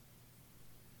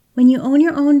When you own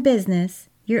your own business,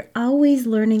 you're always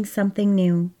learning something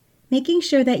new. Making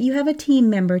sure that you have a team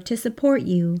member to support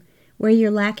you where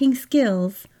you're lacking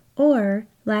skills or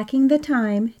lacking the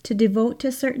time to devote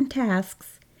to certain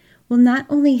tasks will not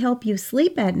only help you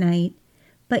sleep at night,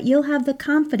 but you'll have the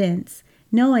confidence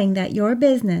knowing that your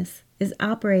business is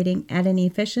operating at an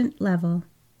efficient level.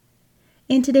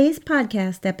 In today's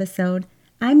podcast episode,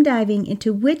 I'm diving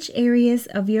into which areas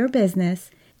of your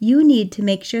business you need to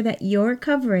make sure that you're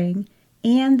covering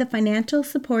and the financial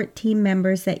support team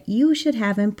members that you should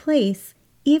have in place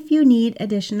if you need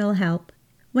additional help.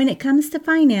 When it comes to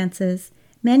finances,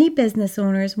 many business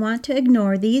owners want to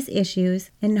ignore these issues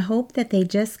and hope that they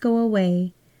just go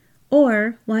away,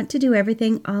 or want to do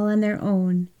everything all on their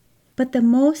own. But the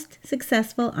most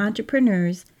successful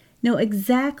entrepreneurs know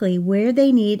exactly where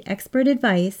they need expert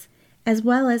advice, as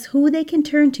well as who they can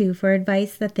turn to for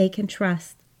advice that they can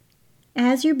trust.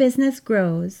 As your business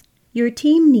grows, your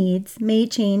team needs may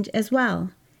change as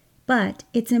well, but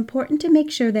it's important to make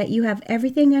sure that you have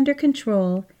everything under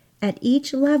control at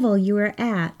each level you are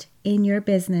at in your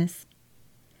business.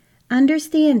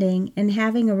 Understanding and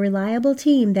having a reliable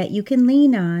team that you can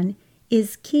lean on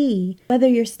is key. Whether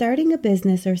you're starting a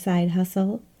business or side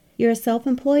hustle, you're a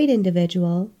self-employed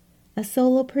individual, a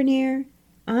solopreneur,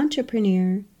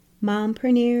 entrepreneur,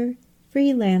 mompreneur,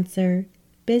 freelancer,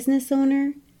 business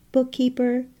owner,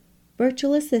 bookkeeper,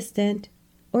 virtual assistant,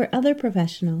 or other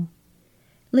professional.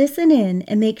 Listen in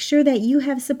and make sure that you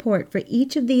have support for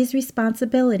each of these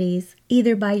responsibilities,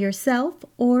 either by yourself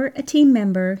or a team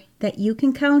member that you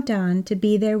can count on to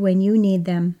be there when you need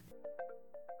them.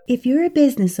 If you're a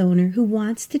business owner who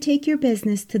wants to take your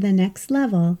business to the next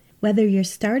level, whether you're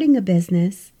starting a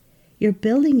business, you're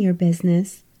building your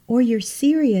business, or you're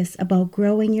serious about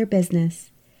growing your business,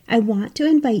 I want to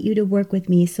invite you to work with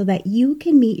me so that you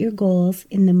can meet your goals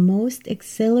in the most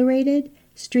accelerated,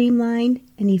 streamlined,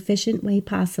 and efficient way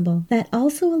possible that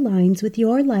also aligns with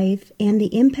your life and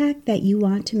the impact that you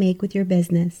want to make with your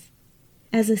business.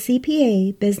 As a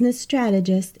CPA, business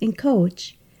strategist, and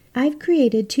coach, I've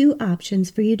created 2 options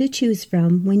for you to choose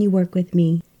from when you work with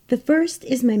me. The first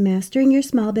is my Mastering Your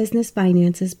Small Business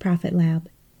Finances Profit Lab.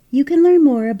 You can learn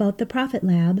more about the Profit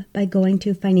Lab by going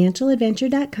to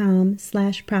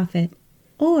financialadventure.com/profit.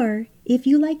 Or, if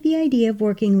you like the idea of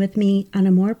working with me on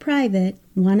a more private,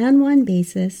 one-on-one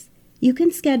basis, you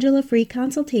can schedule a free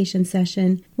consultation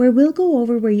session where we'll go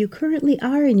over where you currently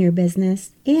are in your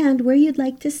business and where you'd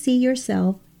like to see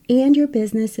yourself and your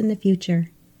business in the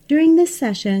future. During this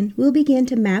session, we'll begin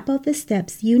to map out the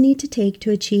steps you need to take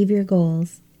to achieve your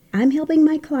goals. I'm helping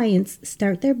my clients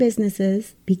start their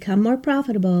businesses, become more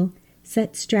profitable,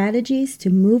 set strategies to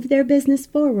move their business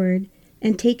forward,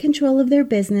 and take control of their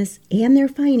business and their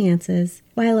finances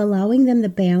while allowing them the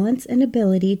balance and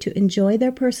ability to enjoy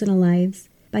their personal lives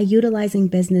by utilizing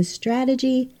business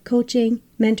strategy, coaching,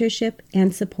 mentorship,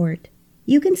 and support.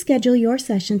 You can schedule your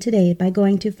session today by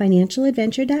going to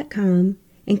financialadventure.com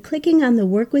and clicking on the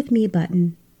Work With Me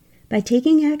button. By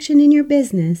taking action in your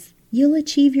business, you'll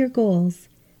achieve your goals.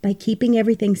 By keeping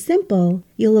everything simple,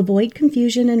 you'll avoid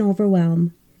confusion and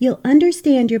overwhelm. You'll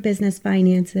understand your business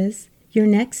finances, your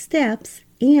next steps,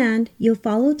 and you'll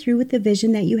follow through with the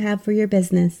vision that you have for your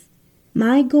business.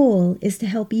 My goal is to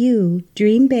help you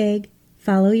dream big,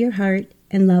 follow your heart,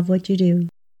 and love what you do.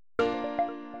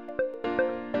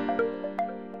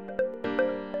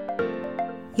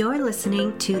 You're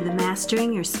listening to the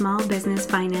Mastering Your Small Business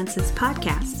Finances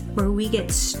podcast, where we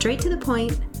get straight to the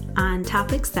point on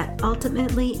topics that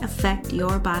ultimately affect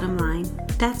your bottom line.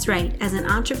 That's right, as an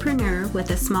entrepreneur with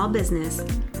a small business,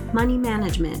 money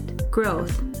management,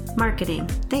 growth, marketing,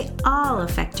 they all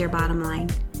affect your bottom line.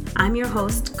 I'm your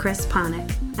host, Chris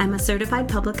Ponick. I'm a certified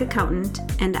public accountant,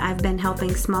 and I've been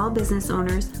helping small business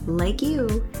owners like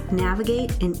you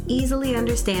navigate and easily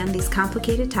understand these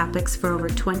complicated topics for over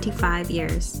 25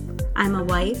 years. I'm a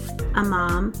wife, a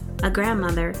mom, a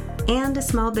grandmother, and a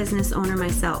small business owner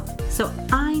myself, so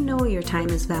I know your time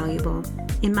is valuable.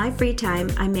 In my free time,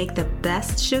 I make the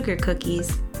best sugar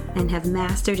cookies and have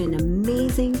mastered an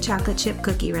amazing chocolate chip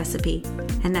cookie recipe.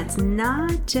 And that's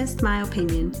not just my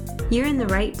opinion. You're in the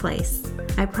right place.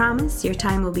 I promise your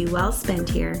time will be well spent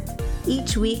here.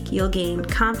 Each week, you'll gain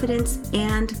confidence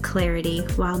and clarity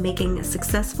while making a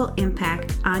successful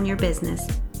impact on your business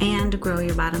and grow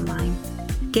your bottom line.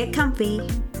 Get comfy,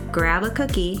 grab a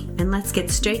cookie, and let's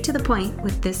get straight to the point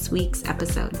with this week's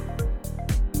episode.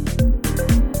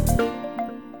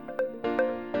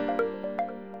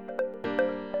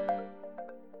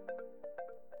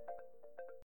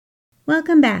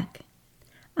 Welcome back.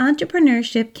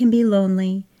 Entrepreneurship can be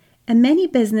lonely, and many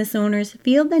business owners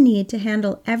feel the need to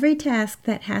handle every task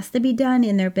that has to be done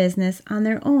in their business on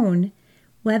their own,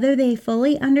 whether they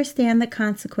fully understand the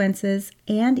consequences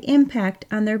and impact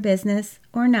on their business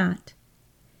or not.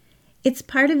 It's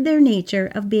part of their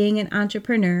nature of being an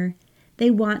entrepreneur.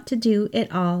 They want to do it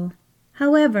all.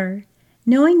 However,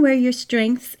 knowing where your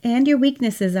strengths and your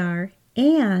weaknesses are,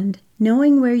 and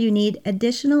knowing where you need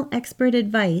additional expert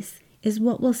advice is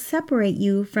what will separate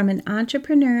you from an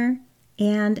entrepreneur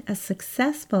and a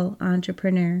successful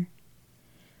entrepreneur.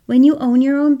 When you own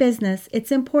your own business,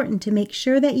 it's important to make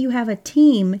sure that you have a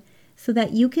team so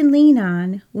that you can lean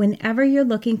on whenever you're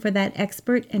looking for that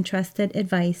expert and trusted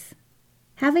advice.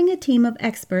 Having a team of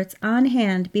experts on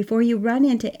hand before you run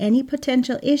into any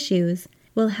potential issues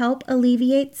will help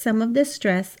alleviate some of the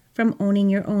stress from owning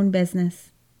your own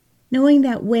business. Knowing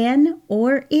that when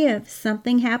or if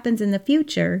something happens in the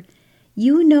future,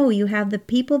 you know you have the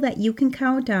people that you can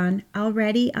count on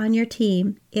already on your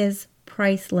team is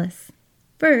priceless.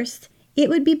 First, it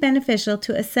would be beneficial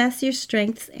to assess your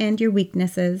strengths and your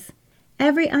weaknesses.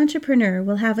 Every entrepreneur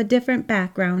will have a different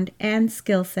background and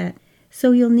skill set,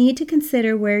 so you'll need to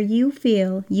consider where you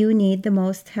feel you need the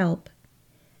most help.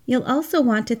 You'll also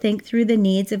want to think through the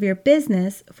needs of your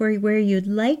business for where you'd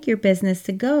like your business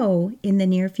to go in the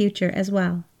near future as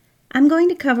well. I'm going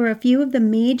to cover a few of the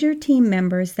major team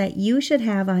members that you should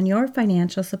have on your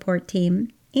financial support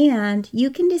team, and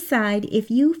you can decide if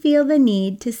you feel the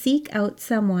need to seek out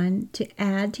someone to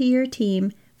add to your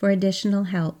team for additional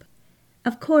help.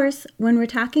 Of course, when we're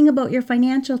talking about your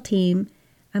financial team,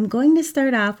 I'm going to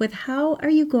start off with how are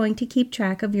you going to keep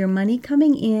track of your money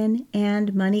coming in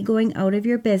and money going out of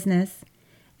your business,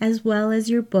 as well as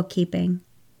your bookkeeping.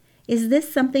 Is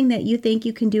this something that you think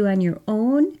you can do on your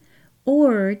own,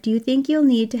 or do you think you'll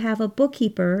need to have a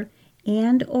bookkeeper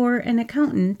and or an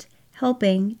accountant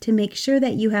helping to make sure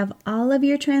that you have all of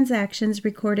your transactions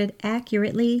recorded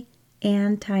accurately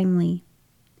and timely?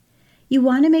 You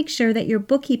want to make sure that your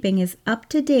bookkeeping is up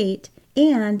to date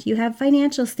and you have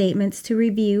financial statements to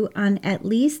review on at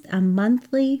least a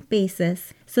monthly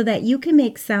basis so that you can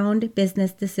make sound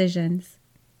business decisions.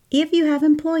 If you have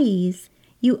employees,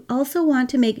 you also want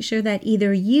to make sure that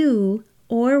either you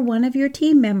or one of your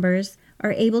team members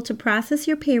are able to process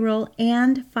your payroll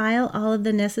and file all of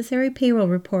the necessary payroll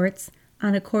reports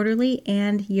on a quarterly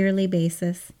and yearly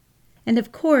basis. And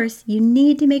of course, you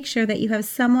need to make sure that you have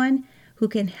someone who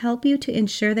can help you to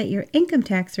ensure that your income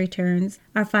tax returns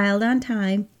are filed on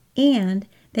time and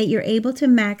that you're able to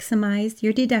maximize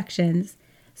your deductions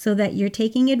so that you're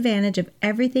taking advantage of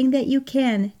everything that you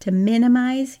can to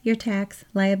minimize your tax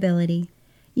liability.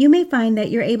 You may find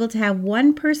that you're able to have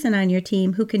one person on your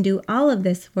team who can do all of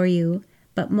this for you,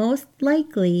 but most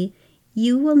likely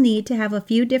you will need to have a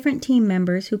few different team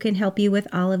members who can help you with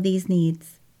all of these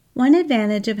needs. One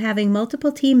advantage of having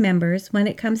multiple team members when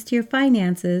it comes to your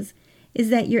finances is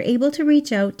that you're able to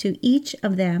reach out to each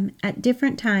of them at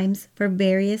different times for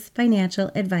various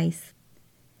financial advice.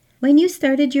 When you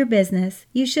started your business,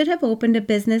 you should have opened a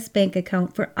business bank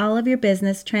account for all of your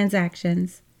business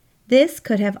transactions. This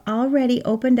could have already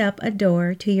opened up a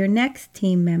door to your next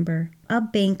team member, a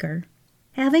banker.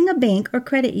 Having a bank or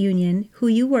credit union who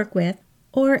you work with,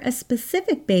 or a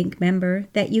specific bank member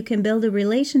that you can build a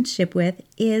relationship with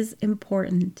is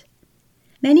important.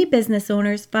 Many business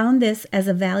owners found this as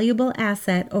a valuable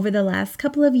asset over the last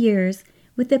couple of years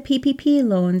with the PPP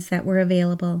loans that were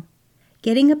available.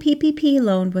 Getting a PPP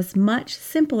loan was much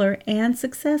simpler and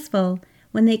successful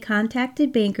when they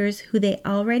contacted bankers who they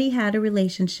already had a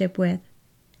relationship with.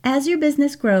 As your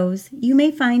business grows, you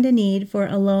may find a need for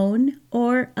a loan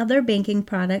or other banking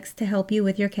products to help you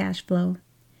with your cash flow.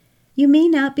 You may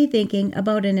not be thinking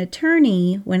about an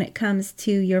attorney when it comes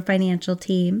to your financial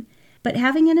team, but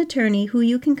having an attorney who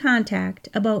you can contact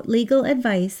about legal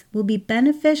advice will be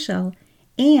beneficial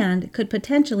and could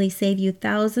potentially save you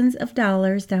thousands of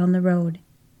dollars down the road.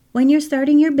 When you're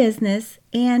starting your business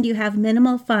and you have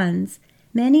minimal funds,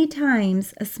 many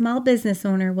times a small business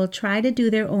owner will try to do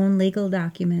their own legal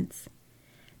documents.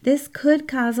 This could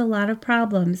cause a lot of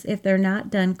problems if they're not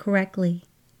done correctly.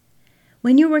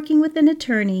 When you're working with an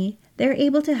attorney, they're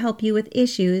able to help you with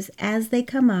issues as they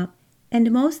come up,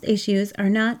 and most issues are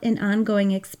not an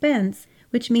ongoing expense,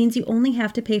 which means you only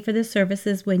have to pay for the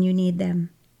services when you need them.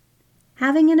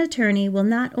 Having an attorney will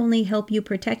not only help you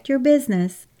protect your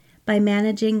business by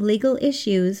managing legal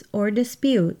issues or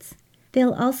disputes,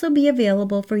 they'll also be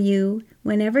available for you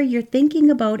whenever you're thinking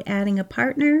about adding a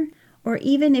partner or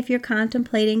even if you're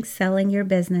contemplating selling your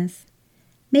business.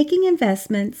 Making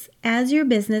investments as your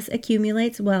business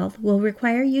accumulates wealth will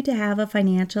require you to have a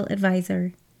financial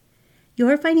advisor.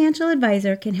 Your financial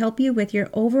advisor can help you with your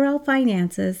overall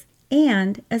finances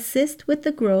and assist with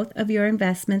the growth of your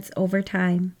investments over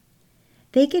time.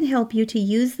 They can help you to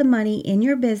use the money in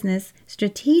your business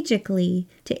strategically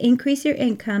to increase your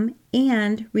income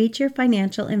and reach your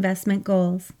financial investment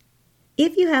goals.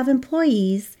 If you have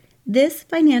employees, this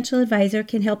financial advisor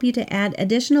can help you to add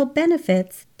additional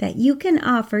benefits that you can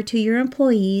offer to your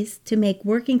employees to make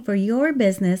working for your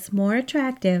business more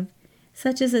attractive,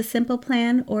 such as a simple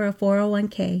plan or a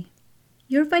 401k.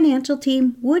 Your financial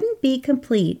team wouldn't be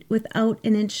complete without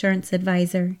an insurance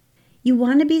advisor. You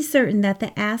want to be certain that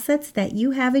the assets that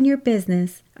you have in your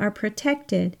business are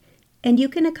protected, and you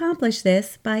can accomplish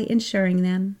this by insuring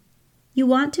them. You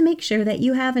want to make sure that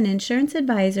you have an insurance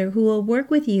advisor who will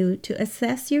work with you to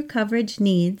assess your coverage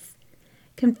needs,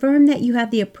 confirm that you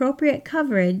have the appropriate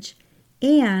coverage,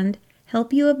 and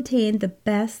help you obtain the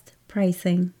best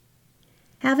pricing.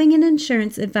 Having an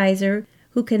insurance advisor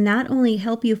who can not only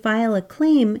help you file a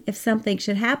claim if something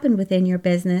should happen within your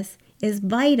business is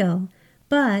vital,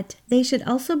 but they should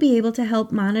also be able to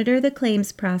help monitor the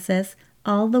claims process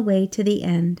all the way to the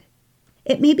end.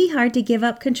 It may be hard to give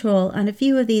up control on a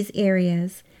few of these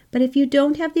areas, but if you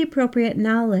don't have the appropriate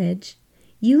knowledge,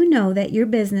 you know that your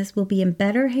business will be in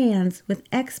better hands with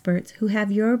experts who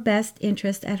have your best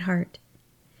interest at heart.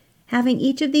 Having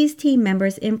each of these team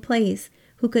members in place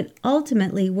who could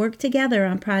ultimately work together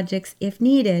on projects if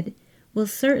needed will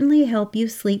certainly help you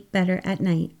sleep better at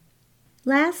night.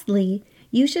 Lastly,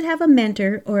 you should have a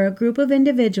mentor or a group of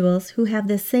individuals who have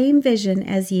the same vision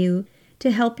as you to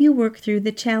help you work through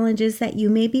the challenges that you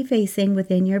may be facing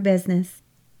within your business.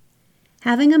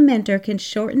 Having a mentor can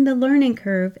shorten the learning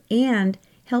curve and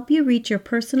help you reach your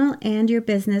personal and your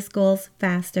business goals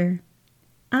faster.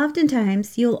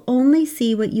 Oftentimes, you'll only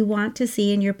see what you want to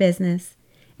see in your business,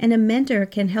 and a mentor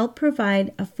can help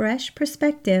provide a fresh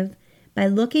perspective by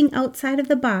looking outside of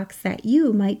the box that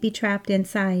you might be trapped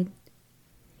inside.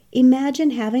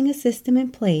 Imagine having a system in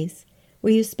place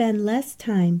where you spend less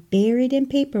time buried in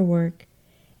paperwork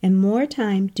and more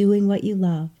time doing what you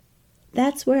love.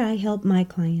 That's where I help my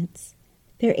clients.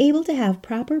 They're able to have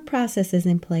proper processes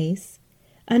in place,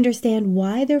 understand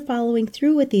why they're following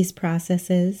through with these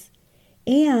processes,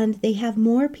 and they have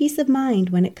more peace of mind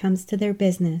when it comes to their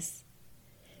business.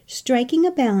 Striking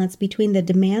a balance between the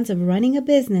demands of running a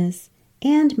business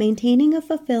and maintaining a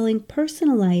fulfilling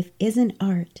personal life is an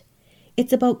art.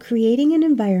 It's about creating an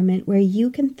environment where you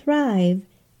can thrive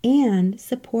and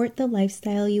support the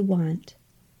lifestyle you want.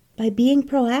 By being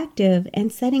proactive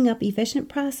and setting up efficient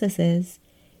processes,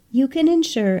 you can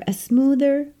ensure a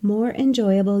smoother, more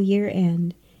enjoyable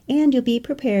year-end, and you'll be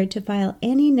prepared to file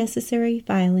any necessary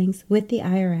filings with the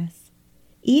IRS.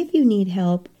 If you need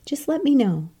help, just let me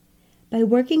know. By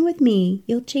working with me,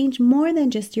 you'll change more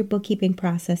than just your bookkeeping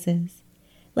processes.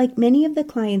 Like many of the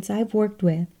clients I've worked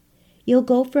with, you'll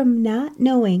go from not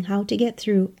knowing how to get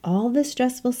through all the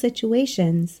stressful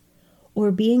situations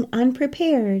or being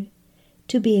unprepared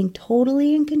to being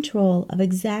totally in control of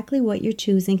exactly what you're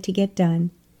choosing to get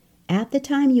done at the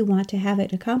time you want to have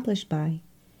it accomplished by,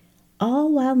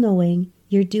 all while knowing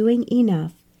you're doing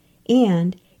enough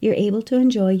and you're able to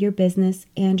enjoy your business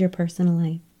and your personal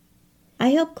life. I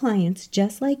help clients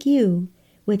just like you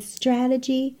with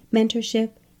strategy,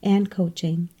 mentorship, and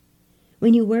coaching.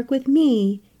 When you work with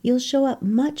me, you'll show up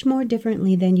much more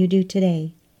differently than you do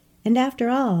today. And after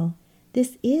all,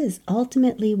 this is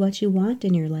ultimately what you want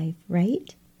in your life,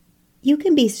 right? You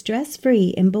can be stress-free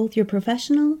in both your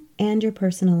professional and your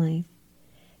personal life.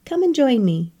 Come and join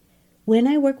me. When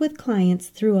I work with clients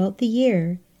throughout the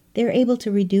year, they're able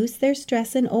to reduce their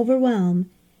stress and overwhelm,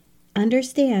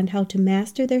 understand how to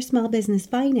master their small business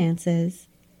finances,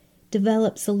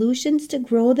 develop solutions to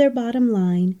grow their bottom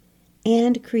line,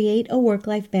 and create a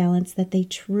work-life balance that they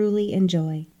truly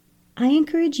enjoy. I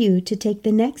encourage you to take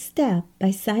the next step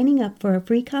by signing up for a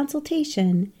free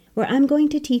consultation where I'm going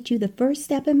to teach you the first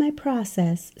step in my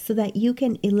process so that you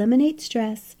can eliminate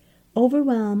stress,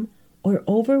 overwhelm, or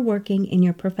overworking in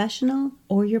your professional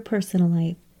or your personal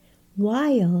life,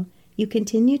 while you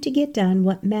continue to get done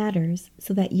what matters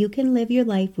so that you can live your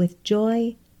life with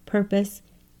joy, purpose,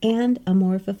 and a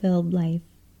more fulfilled life.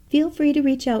 Feel free to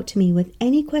reach out to me with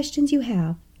any questions you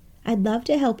have. I'd love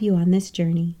to help you on this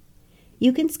journey.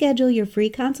 You can schedule your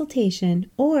free consultation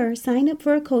or sign up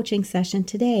for a coaching session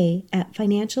today at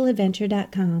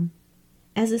financialadventure.com.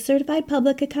 As a certified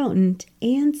public accountant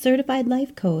and certified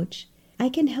life coach, I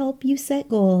can help you set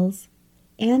goals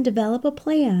and develop a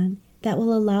plan that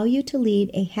will allow you to lead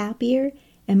a happier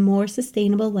and more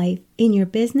sustainable life in your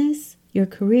business, your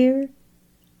career,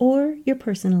 or your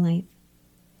personal life.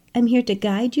 I'm here to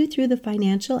guide you through the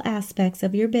financial aspects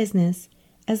of your business,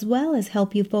 as well as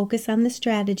help you focus on the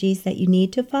strategies that you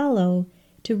need to follow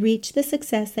to reach the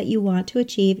success that you want to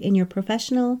achieve in your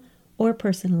professional or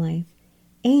personal life.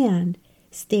 And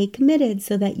stay committed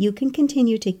so that you can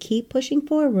continue to keep pushing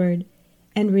forward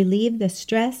and relieve the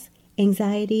stress,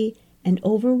 anxiety, and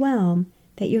overwhelm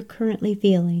that you're currently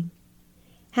feeling.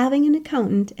 Having an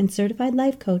accountant and certified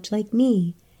life coach like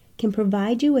me can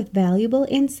provide you with valuable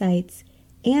insights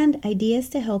and ideas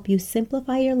to help you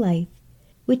simplify your life,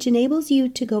 which enables you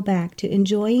to go back to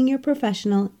enjoying your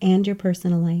professional and your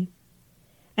personal life.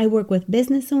 I work with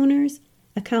business owners,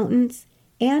 accountants,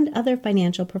 and other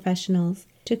financial professionals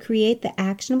to create the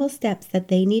actionable steps that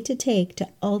they need to take to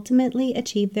ultimately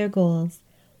achieve their goals,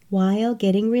 while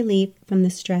getting relief from the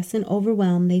stress and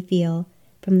overwhelm they feel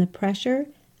from the pressure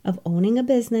of owning a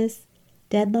business,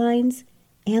 deadlines,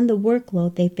 and the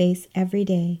workload they face every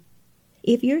day.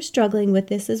 If you're struggling with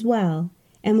this as well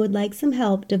and would like some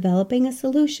help developing a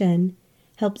solution,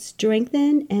 help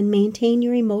strengthen and maintain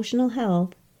your emotional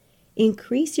health,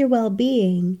 increase your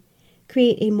well-being,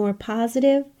 create a more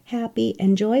positive, happy,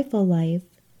 and joyful life,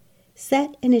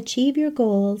 set and achieve your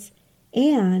goals,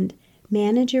 and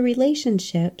manage your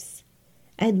relationships,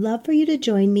 I'd love for you to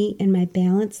join me in my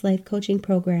Balanced Life Coaching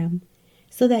Program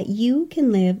so that you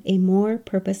can live a more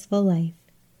purposeful life.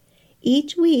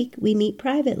 Each week, we meet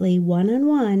privately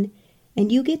one-on-one,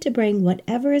 and you get to bring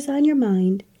whatever is on your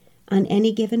mind on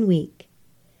any given week.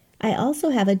 I also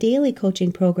have a daily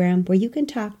coaching program where you can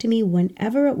talk to me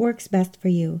whenever it works best for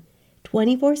you,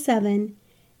 24/7,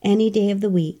 any day of the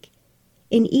week.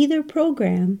 In either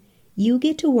program, you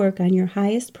get to work on your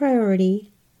highest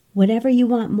priority, whatever you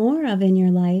want more of in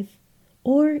your life,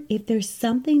 or if there's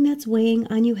something that's weighing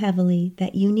on you heavily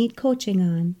that you need coaching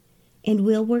on, and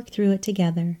we'll work through it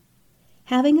together.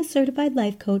 Having a certified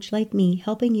life coach like me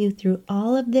helping you through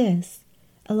all of this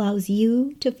allows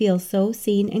you to feel so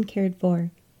seen and cared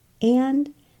for,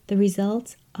 and the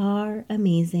results are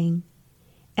amazing.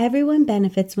 Everyone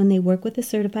benefits when they work with a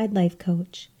certified life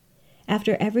coach.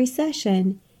 After every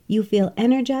session, you feel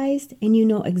energized and you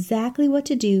know exactly what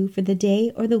to do for the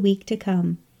day or the week to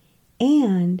come,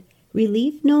 and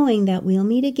relief knowing that we'll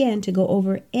meet again to go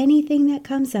over anything that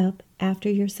comes up after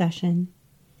your session.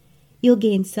 You'll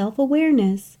gain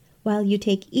self-awareness while you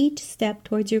take each step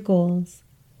towards your goals.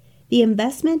 The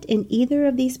investment in either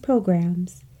of these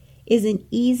programs is an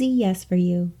easy yes for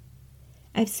you.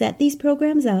 I've set these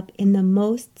programs up in the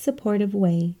most supportive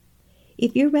way.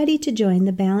 If you're ready to join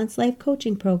the Balanced Life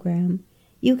Coaching Program,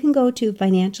 you can go to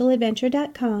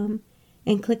financialadventure.com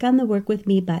and click on the Work With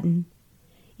Me button.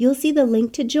 You'll see the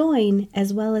link to join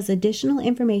as well as additional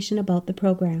information about the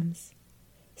programs.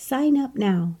 Sign up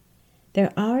now.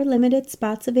 There are limited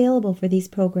spots available for these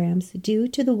programs due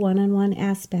to the one-on-one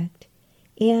aspect,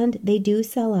 and they do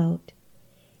sell out.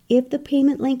 If the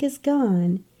payment link is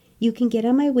gone, you can get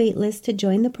on my wait list to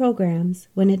join the programs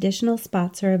when additional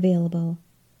spots are available.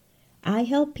 I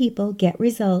help people get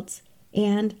results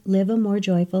and live a more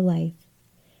joyful life.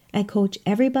 I coach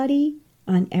everybody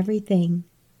on everything.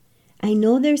 I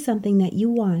know there's something that you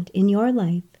want in your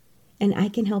life, and I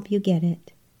can help you get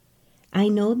it. I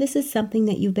know this is something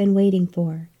that you've been waiting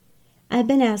for. I've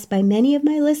been asked by many of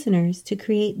my listeners to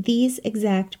create these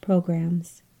exact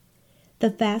programs. The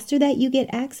faster that you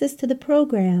get access to the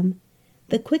program,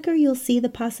 the quicker you'll see the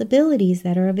possibilities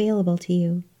that are available to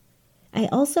you. I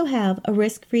also have a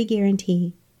risk-free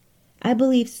guarantee. I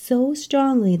believe so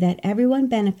strongly that everyone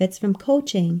benefits from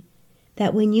coaching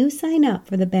that when you sign up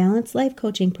for the Balanced Life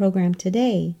Coaching Program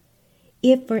today,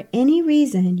 if for any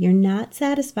reason you're not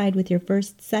satisfied with your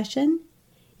first session,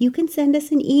 you can send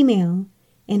us an email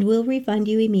and we'll refund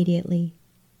you immediately.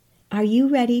 Are you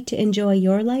ready to enjoy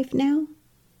your life now?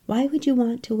 Why would you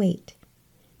want to wait?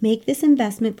 Make this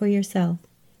investment for yourself.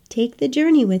 Take the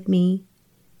journey with me.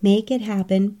 Make it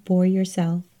happen for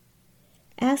yourself.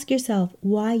 Ask yourself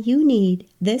why you need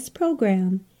this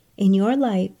program in your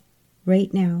life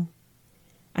right now.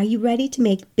 Are you ready to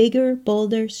make bigger,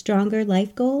 bolder, stronger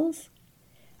life goals?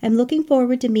 I'm looking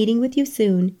forward to meeting with you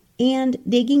soon and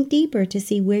digging deeper to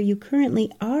see where you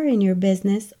currently are in your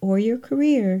business or your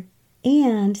career,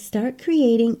 and start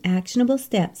creating actionable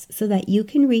steps so that you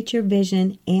can reach your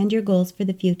vision and your goals for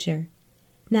the future,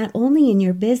 not only in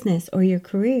your business or your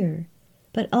career,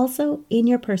 but also in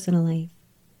your personal life.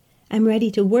 I'm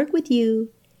ready to work with you,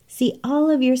 see all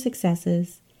of your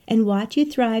successes, and watch you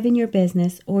thrive in your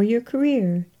business or your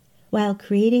career while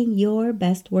creating your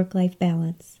best work-life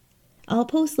balance. I'll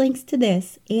post links to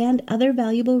this and other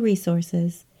valuable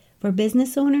resources for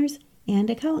business owners and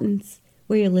accountants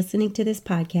where you're listening to this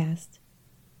podcast.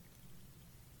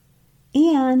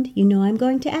 And you know I'm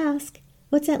going to ask,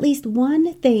 what's at least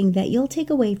one thing that you'll take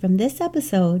away from this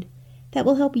episode that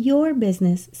will help your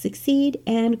business succeed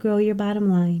and grow your bottom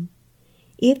line.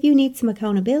 If you need some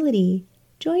accountability,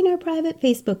 join our private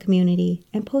Facebook community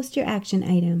and post your action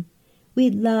item.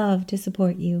 We'd love to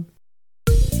support you.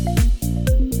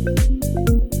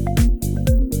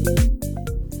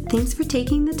 Thanks for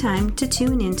taking the time to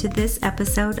tune into this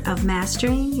episode of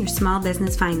Mastering Your Small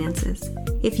Business Finances.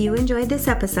 If you enjoyed this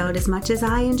episode as much as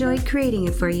I enjoyed creating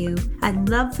it for you, I'd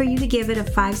love for you to give it a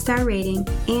 5-star rating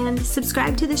and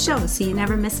subscribe to the show so you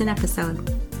never miss an episode.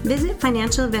 Visit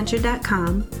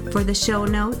financialadventure.com for the show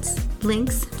notes,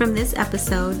 links from this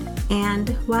episode,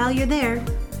 and while you're there,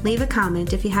 leave a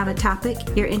comment if you have a topic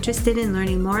you're interested in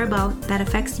learning more about that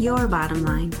affects your bottom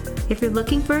line. If you're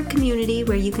looking for a community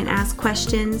where you can ask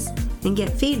questions and get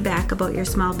feedback about your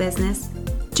small business,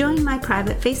 join my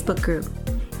private Facebook group.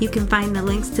 You can find the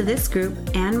links to this group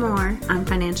and more on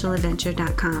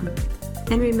financialadventure.com.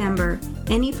 And remember,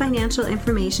 any financial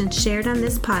information shared on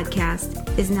this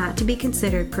podcast is not to be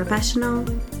considered professional,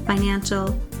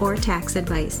 financial, or tax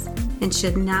advice and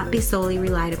should not be solely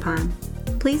relied upon.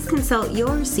 Please consult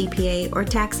your CPA or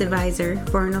tax advisor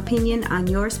for an opinion on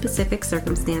your specific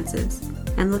circumstances.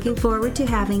 I'm looking forward to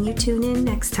having you tune in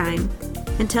next time.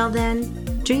 Until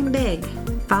then, dream big,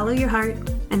 follow your heart,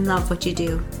 and love what you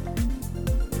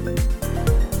do.